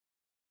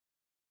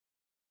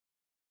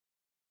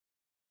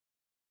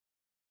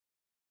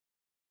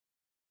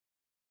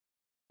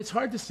It's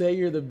hard to say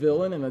you're the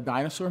villain in a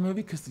dinosaur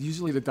movie because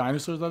usually the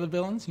dinosaurs are the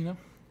villains, you know.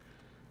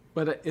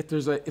 But if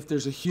there's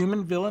a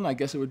human villain, I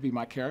guess it would be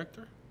my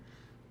character.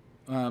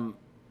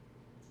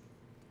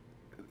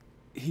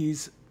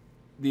 He's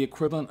the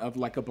equivalent of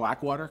like a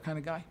Blackwater kind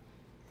of guy,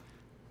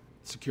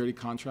 security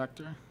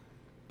contractor.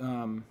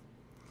 You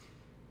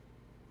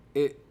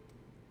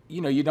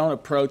don't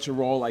approach a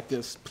role like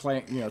this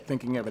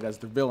thinking of it as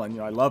the villain.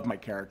 I love my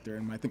character,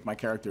 and I think my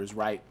character is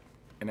right,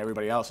 and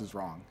everybody else is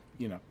wrong.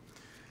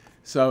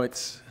 So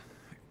it's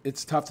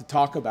tough to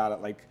talk about it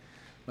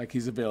like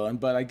he's a villain.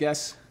 But I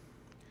guess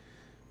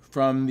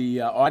from the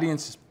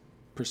audience's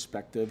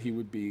perspective, he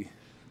would be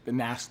the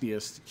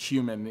nastiest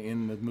human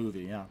in the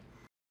movie. Yeah.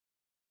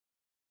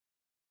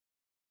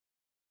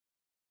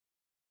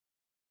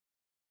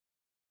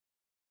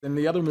 In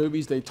the other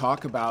movies, they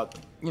talk about,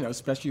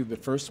 especially the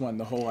first one,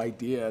 the whole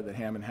idea that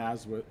Hammond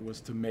has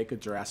was to make a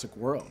Jurassic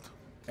World.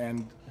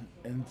 And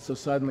so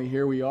suddenly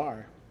here we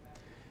are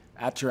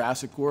at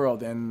Jurassic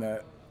World,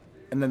 and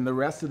then the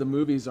rest of the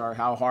movies are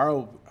how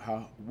horrible,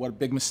 what a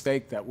big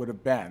mistake that would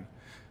have been.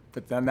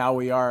 But then now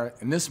we are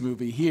in this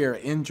movie here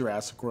in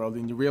Jurassic World,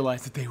 and you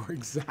realize that they were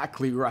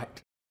exactly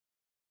right.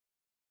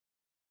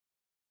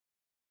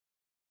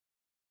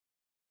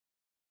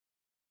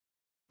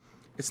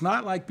 It's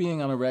not like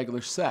being on a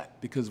regular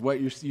set, because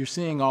what you're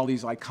seeing all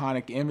these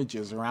iconic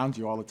images around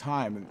you all the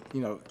time, and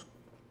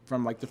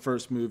from like the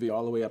first movie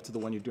all the way up to the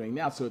one you're doing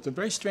now. So it's a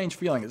very strange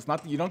feeling. It's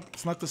not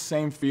the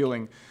same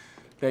feeling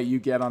that you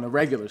get on a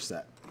regular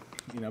set,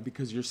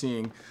 because you're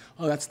seeing,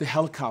 oh, that's the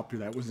helicopter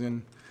that was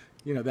in,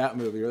 that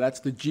movie, or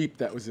that's the Jeep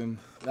that was in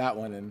that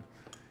one, and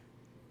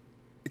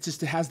it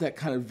has that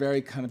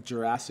very kind of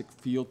Jurassic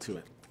feel to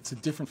it. It's a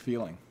different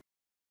feeling.